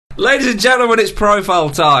Ladies and gentlemen, it's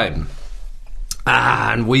profile time.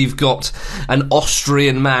 And we've got an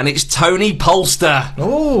Austrian man. It's Toni Polster.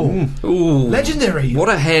 Ooh. Legendary. What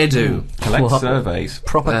a hairdo. Collect surveys.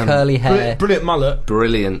 Proper curly hair. Brilliant mullet.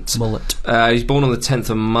 Brilliant. Mullet. He's born on the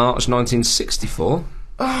 10th of March 1964.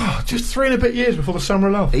 Just 3 and a bit years before the Summer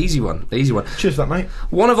of Love. Easy one. Cheers for that, mate.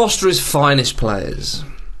 One of Austria's finest players.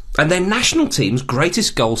 And their national team's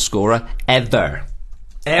greatest goal scorer ever.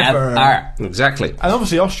 Exactly. And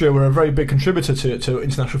obviously Austria were a very big contributor to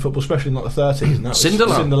international football, especially in like the 30s. And that was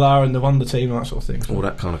Sindelar and the Wonder team and that sort of thing. So. All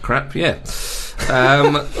that kind of crap, yeah.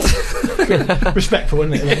 Respectful,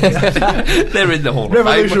 isn't it? They're in the Hall of Fame.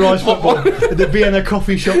 Revolutionised football. The Vienna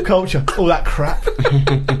coffee shop culture. All that crap.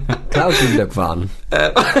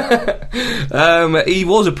 He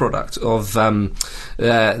was a product of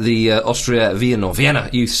the Austria-Vienna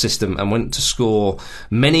youth system and went to score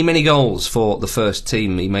many goals for the first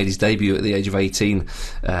team. He made his debut at the age of 18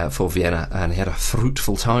 for Vienna, and he had a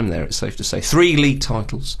fruitful time there, it's safe to say. 3 league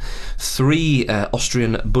titles, 3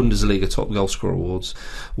 Austrian Bundesliga top goal scorer awards,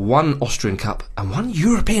 1 Austrian Cup, and 1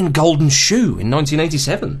 European Golden Shoe in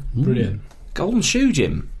 1987. Brilliant. Golden Shoe,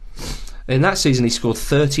 Jim. In that season, he scored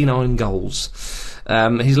 39 goals.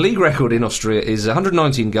 His league record in Austria is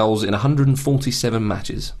 119 goals in 147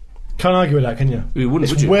 matches. Can't argue with that, can you? You wouldn't,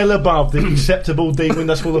 would you? Well above the acceptable Dean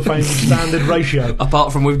Windass Hall of Fame standard ratio.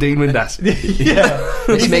 Apart from with Dean Windass. Yeah.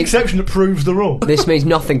 It's the exception that proves the rule. This means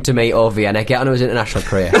nothing to me or Vienna. Get on with his international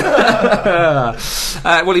career.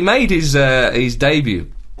 Well, he made his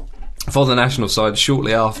debut for the national side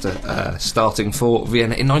shortly after starting for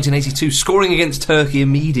Vienna in 1982, scoring against Turkey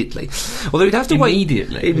immediately. Although he'd have to wait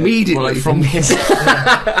immediately well, like from his he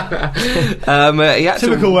had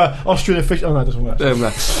typical Austrian official. Oh no, it doesn't work.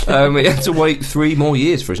 He had to wait 3 more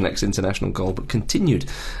years for his next international goal, but continued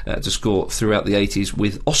to score throughout the 80s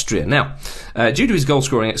with Austria. Now, due to his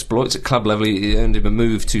goal-scoring exploits at club level, he earned him a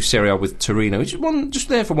move to Serie A with Torino, which was just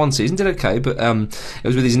there for 1 season, did okay, but it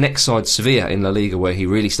was with his next side, Sevilla, in La Liga, where he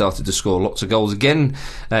really started to score lots of goals again.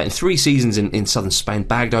 In 3 seasons in southern Spain,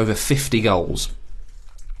 bagged over 50 goals.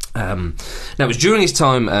 Now, it was during his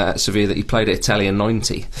time at Sevilla that he played at Italia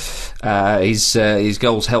 90. His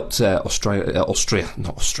goals helped Austria,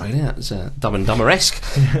 not Australia, it's Dumb and Dumber-esque.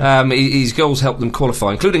 His goals helped them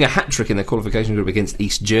qualify, including a hat-trick in their qualification group against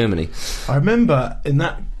East Germany. I remember in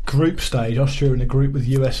that group stage, Austria in a group with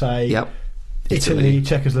USA, Yep. Italy,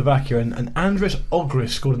 Czechoslovakia, and Andres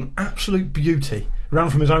Ogris scored an absolute beauty. Ran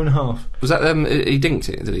from his own half. Was that he dinked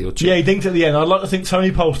it, did he? Or yeah, he dinked it at the end. I'd like to think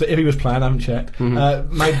Toni Polster, if he was playing, I haven't checked,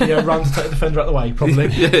 made the run to take the defender out of the way, probably.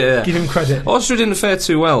 Yeah. Give him credit. Austria didn't fare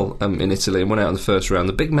too well in Italy and went out in the first round.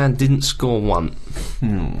 The big man didn't score 1.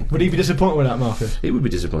 Would he be disappointed with that, Marcus? He would be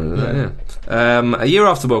disappointed with that, yeah. A year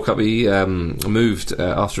after the World Cup, he moved,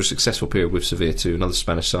 after a successful period with Sevilla, to another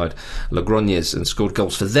Spanish side, Logroñez, and scored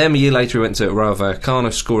goals for them. A year later, he went to Rayo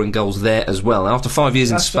Vallecano, scoring goals there as well. And after 5 years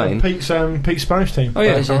in Spain... Pete's Spanish team. Oh,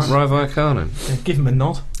 yeah, Rayo Vallecano. Yeah, give him a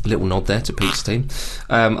nod. Little nod there to Pete's team.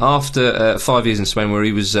 After 5 years in Spain, where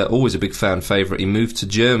he was always a big fan favourite, he moved to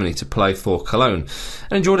Germany to play for Cologne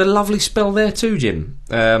and enjoyed a lovely spell there too, Jim.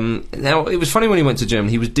 Now, it was funny when he went to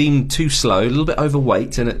Germany. He was deemed too slow, a little bit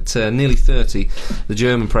overweight, and at nearly 30, the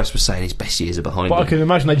German press was saying his best years are behind him. I can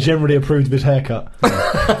imagine they generally approved of his haircut.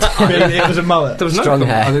 I mean, it was a mullet. There was Strong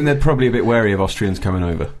hair. I think they're probably a bit wary of Austrians coming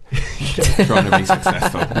over. Trying to be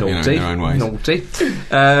successful in their own ways. Naughty.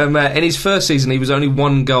 In his first season, he was only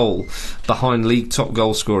 1 goal behind league top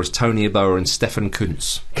goal scorers Toni Eboa and Stefan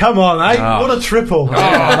Kuntz. Come on, eh? Oh. What a triple. Oh,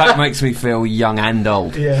 that makes me feel young and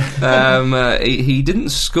old. Yeah. He didn't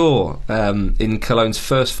score in Cologne's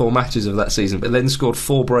first 4 matches of that season, but then scored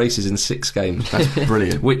 4 braces in 6 games. That's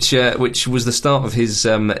brilliant. which was the start of his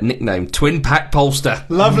nickname, Twin Pack Polster.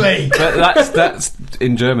 Lovely. That's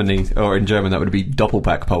in Germany, or in German that would be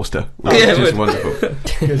Doppelpack Polster, which is just wonderful.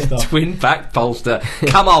 Good stuff. Twin Pack Polster.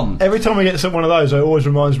 Come on. Every time we get one of those, it always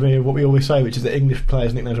reminds me of what we always say, which is that English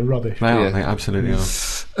players' nicknames are rubbish. They are, they absolutely are.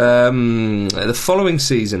 The following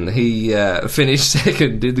season, he finished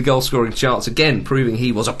second in the goal-scoring charts again, proving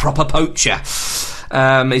he was a proper poacher.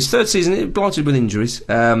 His third season, it blighted with injuries,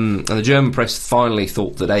 and the German press finally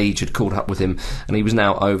thought that age had caught up with him, and he was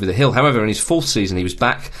now over the hill. However, in his 4th season, he was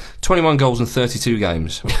back, 21 goals in 32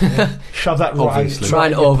 games. Shove that right. Try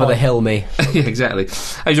and over the hill me. Yeah, exactly.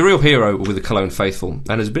 He's a real hero with the Cologne faithful,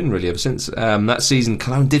 and has been really ever since. That season,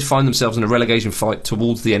 Cologne did find themselves in a relegation fight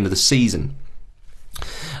towards the end of the season.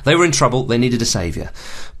 They were in trouble, they needed a saviour.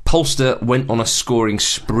 Polster went on a scoring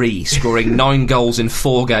spree, scoring 9 goals in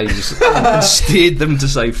 4 games and steered them to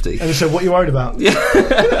safety. And so, what are you worried about?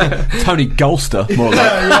 Tony Golster, more like.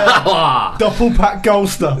 Yeah. Doppelpack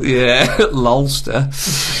Golster. Yeah, Lolster.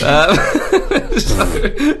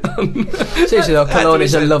 Seriously though, Cologne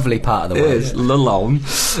is a lovely part of the world. It is, Lalone.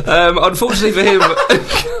 Unfortunately for him...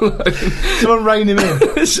 Someone rein him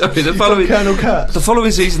in. Sorry, Colonel Kurtz. the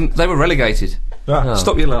following season, they were relegated. Ah.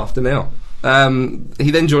 Stop your laughter now. He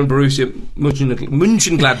then joined Borussia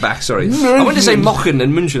Mönchengladbach. Sorry, I wanted to say Mochen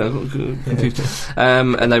and München. I got confused.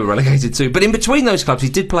 And they were relegated too. But in between those clubs, he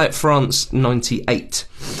did play at France '98.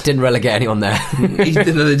 Didn't relegate anyone there. No,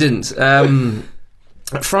 they didn't.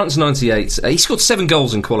 At France '98, he scored 7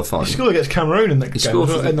 goals in qualifying. He scored against Cameroon in that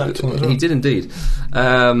game. That tournament. He did indeed.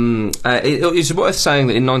 It's worth saying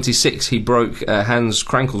that in '96 he broke Hans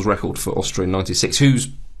Krankel's record for Austria in '96, who's...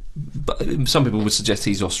 some people would suggest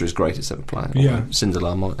he's Austria's greatest ever player. Yeah.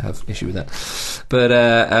 Sindelar might have issue with that. But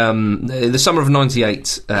the summer of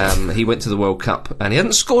 '98, he went to the World Cup and he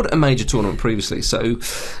hadn't scored a major tournament previously, so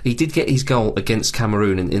he did get his goal against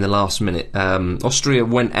Cameroon in the last minute. Austria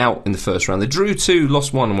went out in the first round. They drew 2,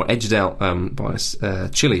 lost 1, and were edged out by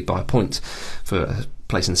Chile by a point for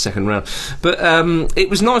place in the second round. But it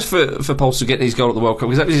was nice for Polster getting his goal at the World Cup,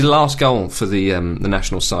 because that was his last goal for the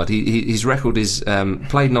national side. His record is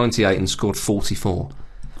played 98 and scored 44.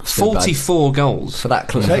 44 goals for that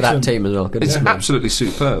club, for that team as well. Good. It's absolutely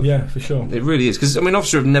superb. Yeah, for sure. It really is, because I mean,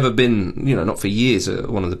 Austria have never been, not for years,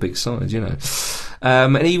 one of the big sides,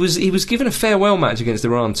 and he was given a farewell match against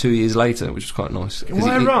Iran 2 years later, which was quite nice.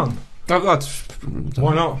 Why Iran?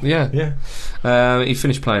 Why not? Yeah. He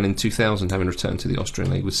finished playing in 2000, having returned to the Austrian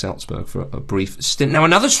league with Salzburg for a brief stint. Now,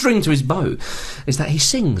 another string to his bow is that he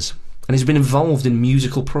sings, and he's been involved in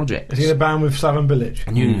musical projects. Is he in a band with Slaven Bilic?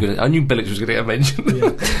 I knew Bilic was going to get mentioned. Yeah.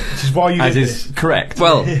 Which is why you did this. Correct.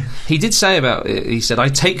 Well, he did say about it, he said, I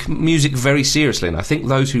take music very seriously, and I think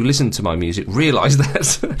those who listen to my music realise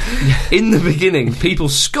that. In the beginning, people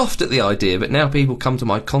scoffed at the idea, but now people come to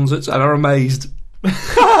my concerts and are amazed.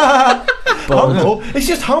 Humble? It's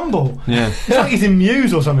just humble. Yeah. It's like he's in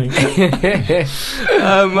Muse or something.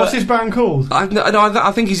 What's his band called?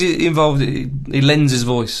 I think he's involved. He lends his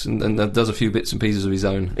voice and does a few bits and pieces of his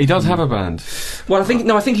own. He does have a band. Well, I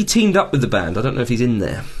think he teamed up with the band. I don't know if he's in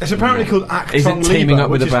there. It's apparently called Acton Is it teaming Liebe,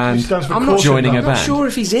 up with a band? I'm not joining a I'm not band. sure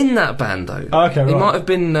if he's in that band though. Okay, He right. might have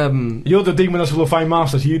been. You're the Demon Hall of Fame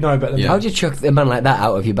master, so you know better than me. How'd you chuck a man like that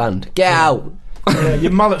out of your band? Get out! Yeah,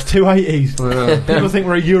 your mullet's 280s. People think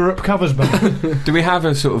we're a Europe covers band. Do we have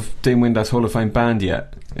a sort of Dean Windass Hall of Fame band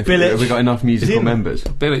yet? Bilic. Have we got enough musical members?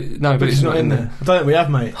 Billy's not in there. I don't think we have,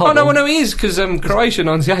 mate. Oh no, he is, because Croatia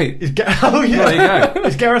 '98. Oh yeah, There you go.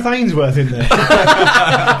 Is Gareth Ainsworth in there?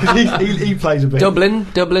 he plays a bit. Dublin.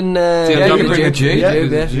 you bring a G.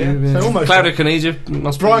 Yeah. So almost. Claudio Caniggia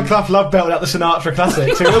must be. Brian Clough loved belting out the Sinatra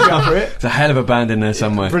classic, so he'll be up for it. There's a hell of a band in there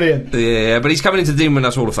somewhere. Brilliant. Yeah, but he's coming into the Dean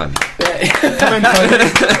Windass Hall of Fame. Come in,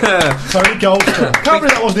 Tony Goldster. Can't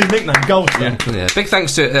believe that wasn't his nickname, Goldster. Yeah. Big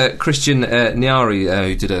thanks to Christian Niari,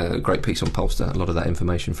 who did a great piece on Polster. A lot of that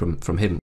information from him.